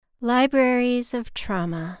Libraries of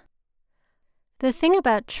trauma. The thing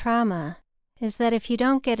about trauma is that if you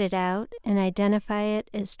don't get it out and identify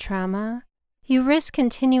it as trauma, you risk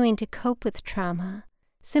continuing to cope with trauma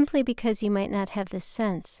simply because you might not have the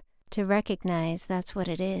sense to recognize that's what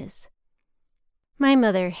it is. My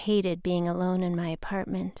mother hated being alone in my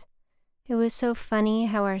apartment. It was so funny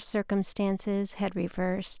how our circumstances had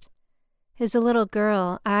reversed. As a little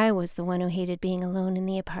girl, I was the one who hated being alone in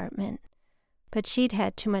the apartment. But she'd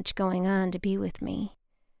had too much going on to be with me.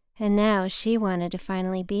 And now she wanted to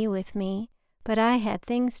finally be with me, but I had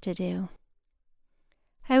things to do.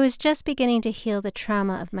 I was just beginning to heal the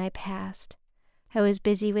trauma of my past. I was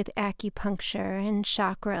busy with acupuncture and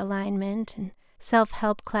chakra alignment and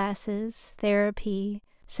self-help classes, therapy,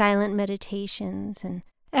 silent meditations, and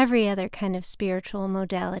every other kind of spiritual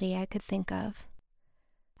modality I could think of.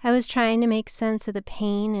 I was trying to make sense of the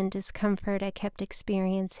pain and discomfort I kept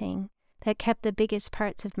experiencing that kept the biggest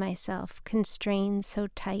parts of myself constrained so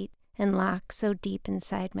tight and locked so deep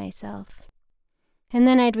inside myself. And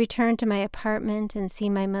then I'd return to my apartment and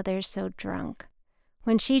see my mother so drunk.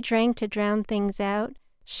 When she drank to drown things out,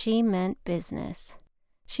 she meant business.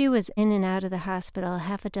 She was in and out of the hospital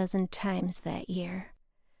 6 times that year.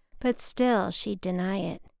 But still, she'd deny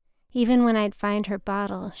it. Even when I'd find her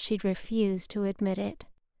bottle, she'd refuse to admit it.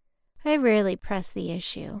 I rarely pressed the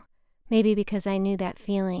issue. Maybe because I knew that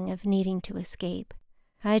feeling of needing to escape.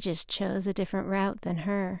 I just chose a different route than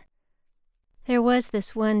her. There was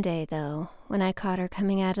this one day, though, when I caught her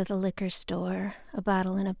coming out of the liquor store, a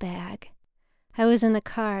bottle in a bag. I was in the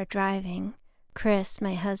car driving. Chris,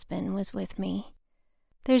 my husband, was with me.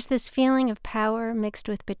 There's this feeling of power mixed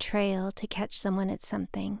with betrayal to catch someone at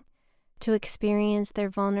something, to experience their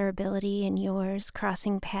vulnerability and yours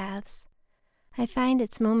crossing paths. I find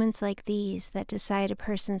it's moments like these that decide a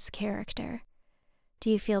person's character. Do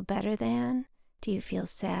you feel better than? Do you feel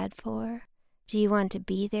sad for? Do you want to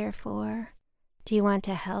be there for? Do you want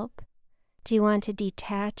to help? Do you want to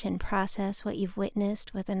detach and process what you've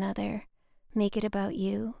witnessed with another? Make it about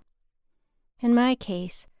you? In my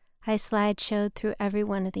case, I slideshowed through every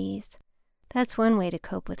one of these. That's one way to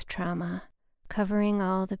cope with trauma, covering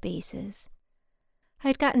all the bases.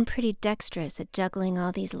 I'd gotten pretty dexterous at juggling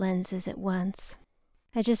all these lenses at once.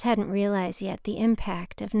 I just hadn't realized yet the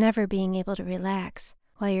impact of never being able to relax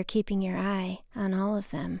while you're keeping your eye on all of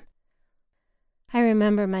them. I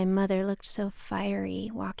remember my mother looked so fiery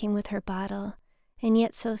walking with her bottle, and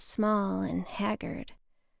yet so small and haggard.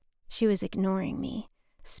 She was ignoring me,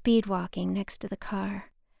 speed walking next to the car.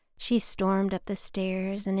 She stormed up the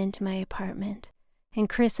stairs and into my apartment, and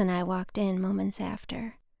Chris and I walked in moments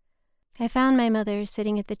after. I found my mother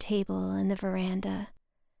sitting at the table in the veranda.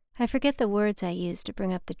 I forget the words I used to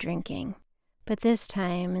bring up the drinking, but this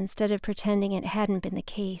time, instead of pretending it hadn't been the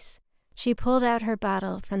case, she pulled out her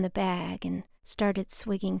bottle from the bag and started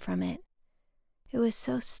swigging from it. It was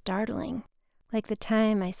so startling, like the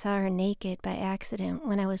time I saw her naked by accident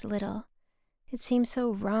when I was little. It seemed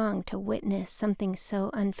so wrong to witness something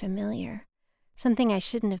so unfamiliar, something I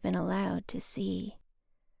shouldn't have been allowed to see.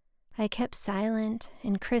 I kept silent,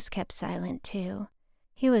 and Chris kept silent too.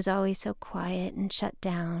 He was always so quiet and shut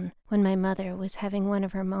down when my mother was having one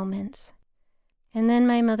of her moments. And then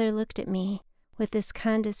my mother looked at me with this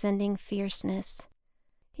condescending fierceness.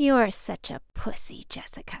 "You're such a pussy,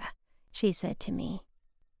 Jessica," she said to me.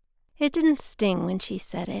 It didn't sting when she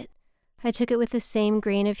said it. I took it with the same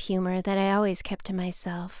grain of humor that I always kept to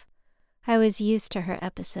myself. I was used to her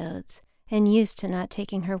episodes and used to not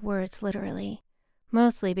taking her words literally.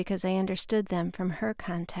 Mostly because I understood them from her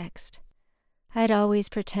context. I'd always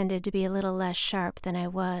pretended to be a little less sharp than I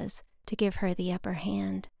was to give her the upper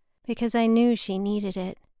hand, because I knew she needed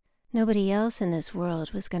it. Nobody else in this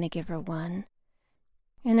world was going to give her one.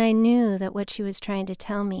 And I knew that what she was trying to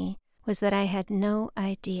tell me was that I had no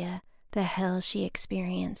idea the hell she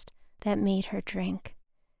experienced that made her drink.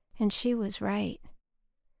 And she was right.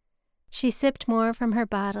 She sipped more from her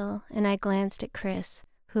bottle, and I glanced at Chris,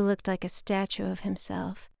 who looked like a statue of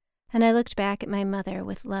himself, and I looked back at my mother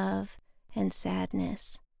with love and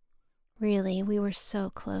sadness. Really, we were so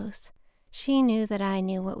close. She knew that I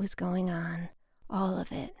knew what was going on, all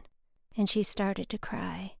of it, and she started to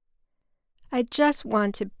cry. "I just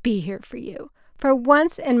want to be here for you, for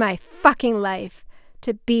once in my fucking life,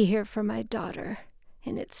 to be here for my daughter,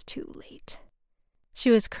 and it's too late." She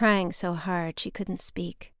was crying so hard she couldn't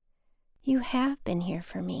speak. "You have been here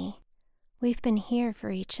for me. We've been here for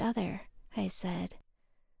each other," I said,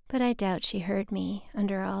 but I doubt she heard me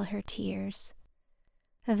under all her tears.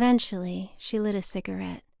 Eventually, she lit a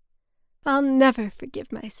cigarette. "I'll never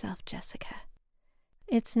forgive myself, Jessica."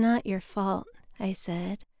 "It's not your fault," I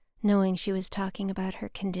said, knowing she was talking about her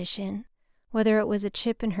condition. Whether it was a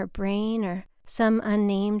chip in her brain or some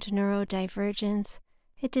unnamed neurodivergence,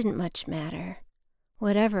 it didn't much matter.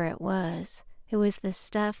 Whatever it was the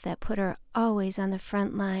stuff that put her always on the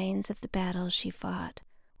front lines of the battles she fought,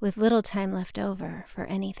 with little time left over for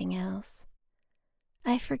anything else.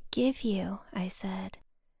 "I forgive you," I said.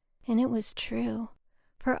 And it was true.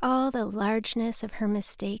 For all the largeness of her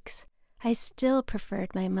mistakes, I still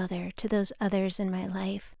preferred my mother to those others in my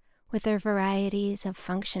life with their varieties of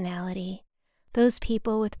functionality, those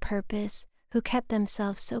people with purpose who kept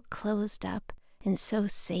themselves so closed up and so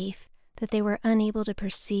safe that they were unable to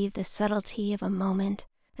perceive the subtlety of a moment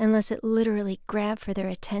unless it literally grabbed for their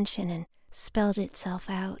attention and spelled itself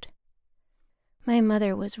out. My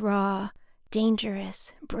mother was raw,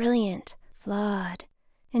 dangerous, brilliant, flawed,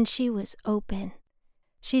 and she was open.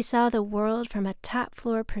 She saw the world from a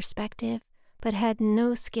top-floor perspective, but had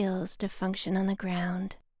no skills to function on the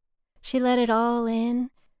ground. She let it all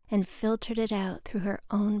in and filtered it out through her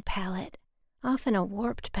own palate, often a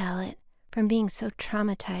warped palate from being so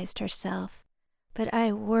traumatized herself, but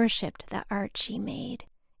I worshipped the art she made,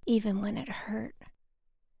 even when it hurt.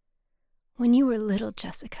 "When you were little,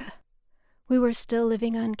 Jessica, we were still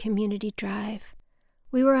living on Community Drive.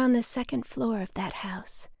 We were on the second floor of that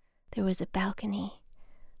house. There was a balcony.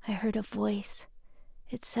 I heard a voice.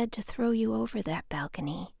 It said to throw you over that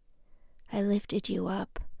balcony. I lifted you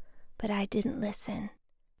up, but I didn't listen.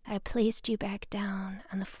 I placed you back down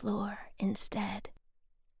on the floor instead."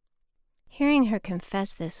 Hearing her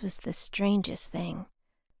confess this was the strangest thing,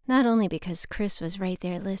 not only because Chris was right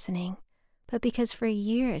there listening, but because for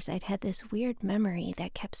years I'd had this weird memory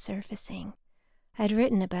that kept surfacing. I'd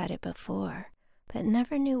written about it before, but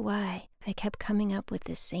never knew why I kept coming up with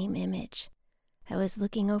this same image. I was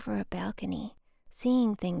looking over a balcony,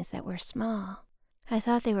 seeing things that were small. I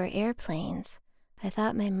thought they were airplanes. I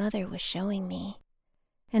thought my mother was showing me.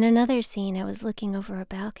 In another scene, I was looking over a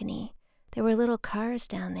balcony. There were little cars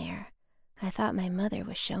down there. I thought my mother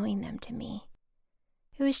was showing them to me.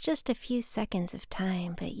 It was just a few seconds of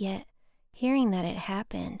time, but yet, hearing that it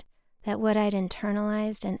happened, that what I'd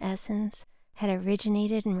internalized in essence had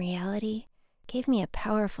originated in reality, gave me a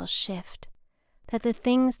powerful shift, that the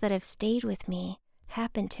things that have stayed with me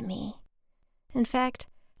happened to me. In fact,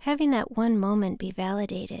 having that one moment be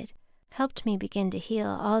validated helped me begin to heal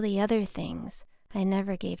all the other things I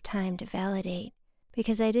never gave time to validate,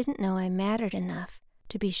 because I didn't know I mattered enough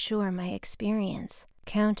to be sure my experience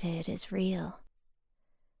counted as real.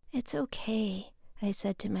 "It's okay," I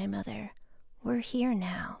said to my mother. "We're here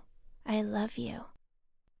now. I love you."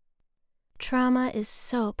 Trauma is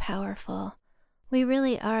so powerful. We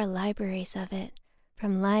really are libraries of it,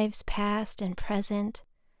 from lives past and present.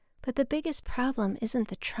 But the biggest problem isn't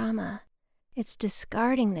the trauma. It's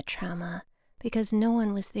discarding the trauma because no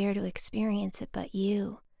one was there to experience it but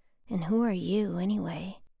you. And who are you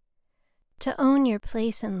anyway? To own your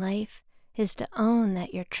place in life is to own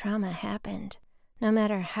that your trauma happened, no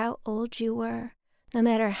matter how old you were, no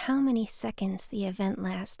matter how many seconds the event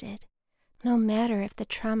lasted, no matter if the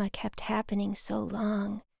trauma kept happening so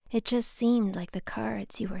long, it just seemed like the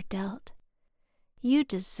cards you were dealt. You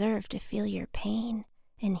deserve to feel your pain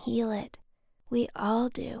and heal it. We all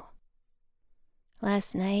do.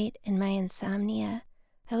 Last night, in my insomnia,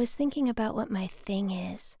 I was thinking about what my thing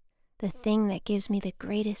is, the thing that gives me the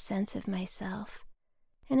greatest sense of myself.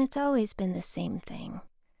 And it's always been the same thing,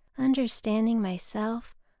 understanding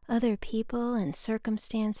myself, other people, and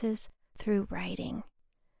circumstances through writing.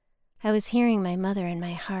 I was hearing my mother in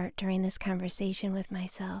my heart during this conversation with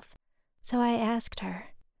myself, so I asked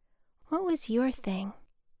her, "What was your thing?"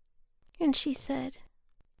 And she said,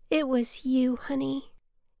 "It was you, honey.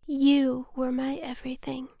 You were my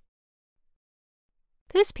everything."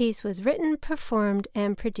 This piece was written, performed,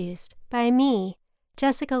 and produced by me,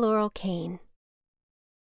 Jessica Laurel Kane.